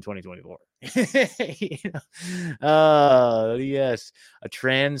it again in 2024. Yes, a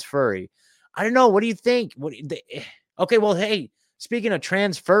trans furry. I don't know. What do you think? Okay, well, hey, speaking of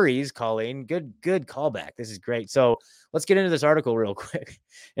trans furries, Colleen, good callback. This is great. So let's get into this article real quick.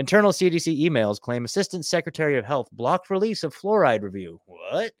 Internal CDC emails claim Assistant Secretary of Health blocked release of fluoride review.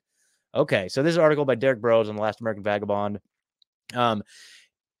 What? Okay, so this is an article by Derek Bros on the Last American Vagabond.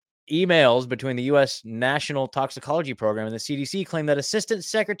 Emails between the U.S. National Toxicology Program and the CDC claim that Assistant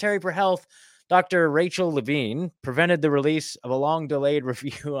Secretary for Health, Dr. Rachel Levine, prevented the release of a long-delayed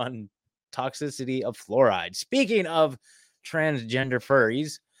review on toxicity of fluoride. Speaking of transgender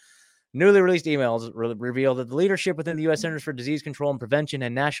furries, newly released emails reveal that the leadership within the U.S. Centers for Disease Control and Prevention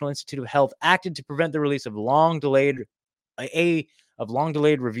and National Institute of Health acted to prevent the release of long-delayed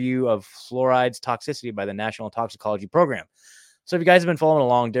review of fluoride's toxicity by the National Toxicology Program. So if you guys have been following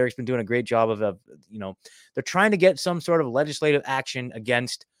along, Derek's been doing a great job of they're trying to get some sort of legislative action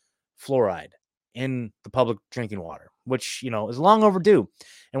against fluoride in the public drinking water, which, is long overdue.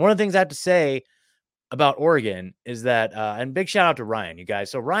 And one of the things I have to say about Oregon is that, and big shout out to Ryan, you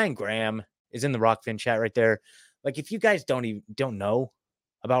guys. So Ryan Graham is in the Rockfin chat right there. Like, if you guys don't know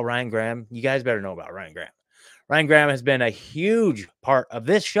about Ryan Graham, you guys better know about Ryan Graham. Ryan Graham has been a huge part of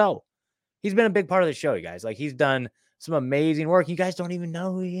this show. He's been a big part of the show, you guys. Like, he's done some amazing work. You guys don't even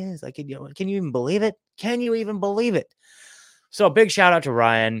know who he is. Like, can you even believe it? Can you even believe it? So big shout out to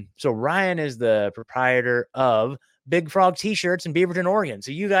Ryan. So Ryan is the proprietor of Big Frog T-shirts in Beaverton, Oregon.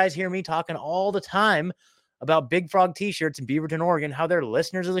 So you guys hear me talking all the time about Big Frog T-shirts in Beaverton, Oregon, how they're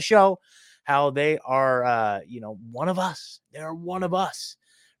listeners of the show, how they are, one of us. They're one of us,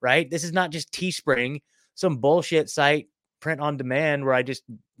 right? This is not just Teespring, some bullshit site, print on demand, where I just,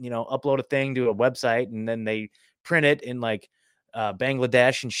 upload a thing to a website and then they print it in like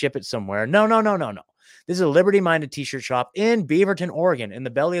Bangladesh and ship it somewhere. No. This is a liberty-minded T-shirt shop in Beaverton, Oregon, in the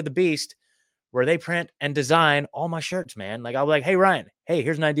belly of the beast, where they print and design all my shirts, man. Like, I'll be like, hey, Ryan, hey,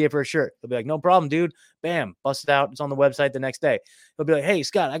 here's an idea for a shirt. He'll be like, no problem, dude. Bam, bust it out. It's on the website the next day. He'll be like, hey,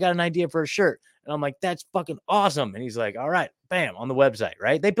 Scott, I got an idea for a shirt. And I'm like, that's fucking awesome. And he's like, all right, bam, on the website,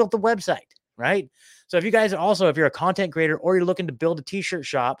 right? They built the website, right? So if you guys also, if you're a content creator or you're looking to build a T-shirt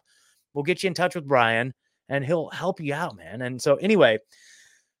shop, we'll get you in touch with Brian, and he'll help you out, man. And so anyway,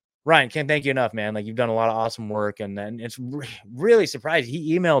 Ryan, can't thank you enough, man. Like, you've done a lot of awesome work, and it's really surprising.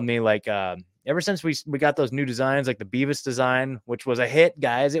 He emailed me like ever since we got those new designs, like the Beavis design, which was a hit,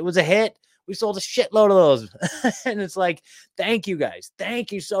 guys. It was a hit. We sold a shitload of those. And it's like, thank you guys.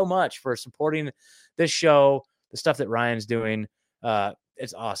 Thank you so much for supporting this show, the stuff that Ryan's doing.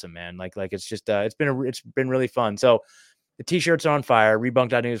 It's awesome, man. Like it's just it's been really fun. So the t-shirts are on fire,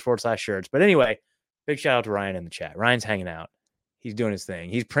 rebunked.news/shirts. But anyway, big shout out to Ryan in the chat. Ryan's hanging out. He's doing his thing.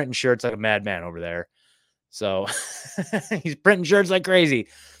 He's printing shirts like a madman over there. So he's printing shirts like crazy.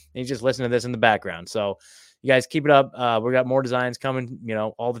 He's just listening to this in the background. So you guys keep it up. We got more designs coming,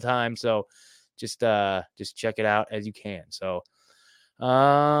 all the time. So just check it out as you can. So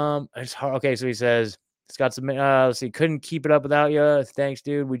it's hard. Okay, so he says it's got some let's see, couldn't keep it up without you. Thanks,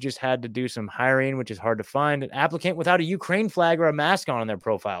 dude. We just had to do some hiring, which is hard to find. An applicant without a Ukraine flag or a mask on their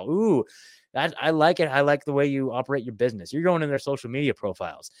profile. Ooh. I like it. I like the way you operate your business. You're going in their social media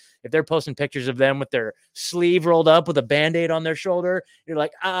profiles. If they're posting pictures of them with their sleeve rolled up with a Band-Aid on their shoulder, you're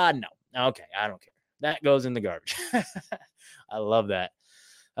like, no. Okay, I don't care. That goes in the garbage. I love that.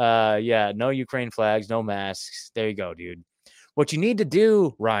 Yeah, no Ukraine flags, no masks. There you go, dude. What you need to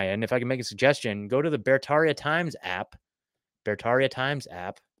do, Ryan, if I can make a suggestion, go to the Bertaria Times app. Bertaria Times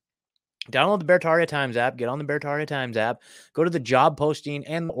app. Download the Bertaria Times app, get on the Bertaria Times app, go to the job posting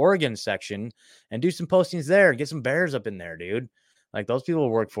and the Oregon section and do some postings there. Get some bears up in there, dude. Like, those people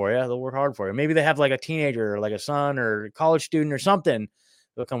will work for you. They'll work hard for you. Maybe they have like a teenager or like a son or a college student or something.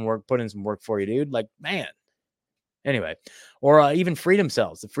 They'll come put in some work for you, dude. Like, man. Anyway, or even Freedom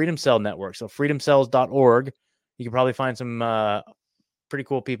Cells, the Freedom Cell Network. So freedomcells.org. You can probably find some pretty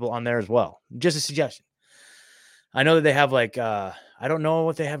cool people on there as well. Just a suggestion. I know that they have like, I don't know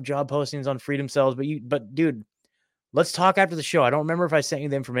if they have job postings on Freedom Cells, but dude, let's talk after the show. I don't remember if I sent you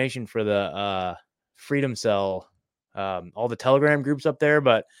the information for the Freedom Cell, all the Telegram groups up there,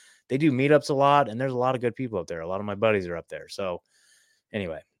 but they do meetups a lot, and there's a lot of good people up there. A lot of my buddies are up there. So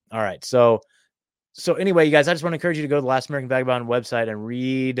anyway, all right. So anyway, you guys, I just want to encourage you to go to the Last American Vagabond website and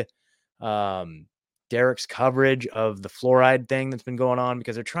read Derek's coverage of the fluoride thing that's been going on,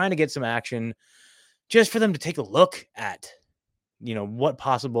 because they're trying to get some action just for them to take a look at, what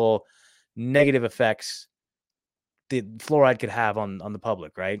possible negative effects the fluoride could have on the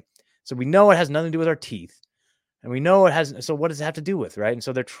public, right? So we know it has nothing to do with our teeth, and we know it has. So what does it have to do with, right? And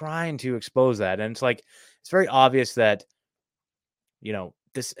so they're trying to expose that. And it's like, it's very obvious that,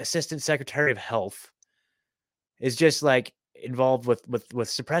 this assistant secretary of health is just like involved with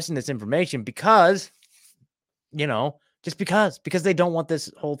suppressing this information because, just because they don't want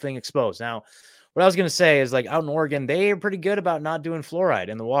this whole thing exposed. Now, what I was going to say is, like, out in Oregon, they are pretty good about not doing fluoride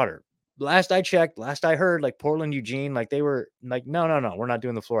in the water. Last I checked, last I heard, like Portland, Eugene, like they were like, no, we're not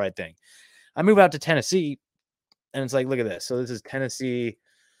doing the fluoride thing. I move out to Tennessee, and it's like, look at this. So this is Tennessee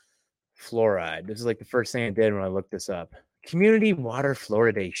fluoride. This is like the first thing I did when I looked this up. Community water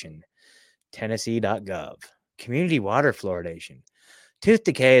fluoridation, Tennessee.gov. Community water fluoridation. Tooth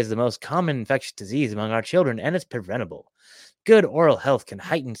decay is the most common infectious disease among our children, and it's preventable. Good oral health can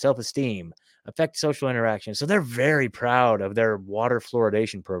heighten self-esteem, affect social interaction. So they're very proud of their water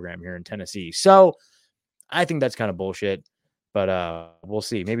fluoridation program here in Tennessee. So I think that's kind of bullshit, but we'll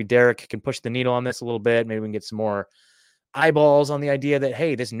see. Maybe Derek can push the needle on this a little bit. Maybe we can get some more eyeballs on the idea that,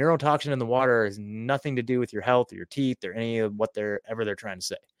 hey, this neurotoxin in the water has nothing to do with your health or your teeth or any of what they're trying to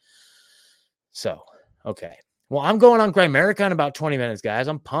say. So, okay. Well, I'm going on Grimerica in about 20 minutes, guys.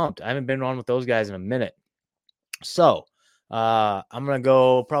 I'm pumped. I haven't been on with those guys in a minute. So I'm going to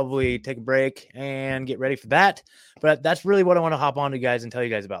go probably take a break and get ready for that. But that's really what I want to hop on to you guys and tell you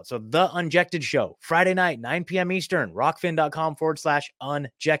guys about. So the Unjected Show, Friday night, 9 p.m. Eastern,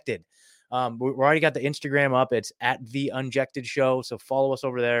 rockfin.com/unjected. We already got the Instagram up. It's at the Unjected Show. So follow us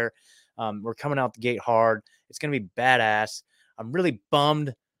over there. We're coming out the gate hard. It's going to be badass. I'm really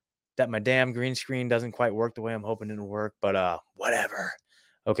bummed that my damn green screen doesn't quite work the way I'm hoping it'll work, but whatever.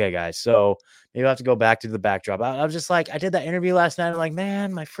 Okay, guys. So maybe I'll have to go back to the backdrop. I was just like, I did that interview last night. I'm like,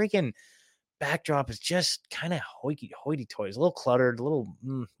 man, my freaking backdrop is just kind of hoity-toity. It's a little cluttered, a little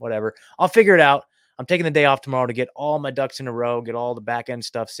whatever. I'll figure it out. I'm taking the day off tomorrow to get all my ducks in a row, get all the back end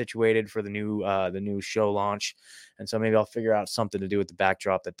stuff situated for the new show launch. And so maybe I'll figure out something to do with the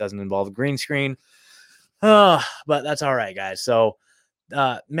backdrop that doesn't involve a green screen. But that's all right, guys. So,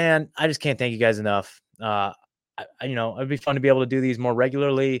 man, I just can't thank you guys enough. It'd be fun to be able to do these more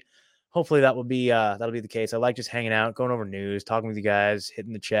regularly. Hopefully that'll be the case. I like just hanging out, going over news, talking with you guys,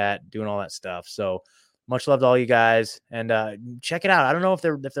 hitting the chat, doing all that stuff. So much love to all you guys, and check it out. I don't know if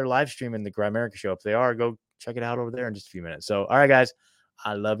they're live streaming the Grimerica show. If they are, go check it out over there in just a few minutes. So, all right, guys,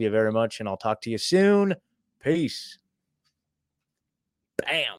 I love you very much, and I'll talk to you soon. Peace. Bam.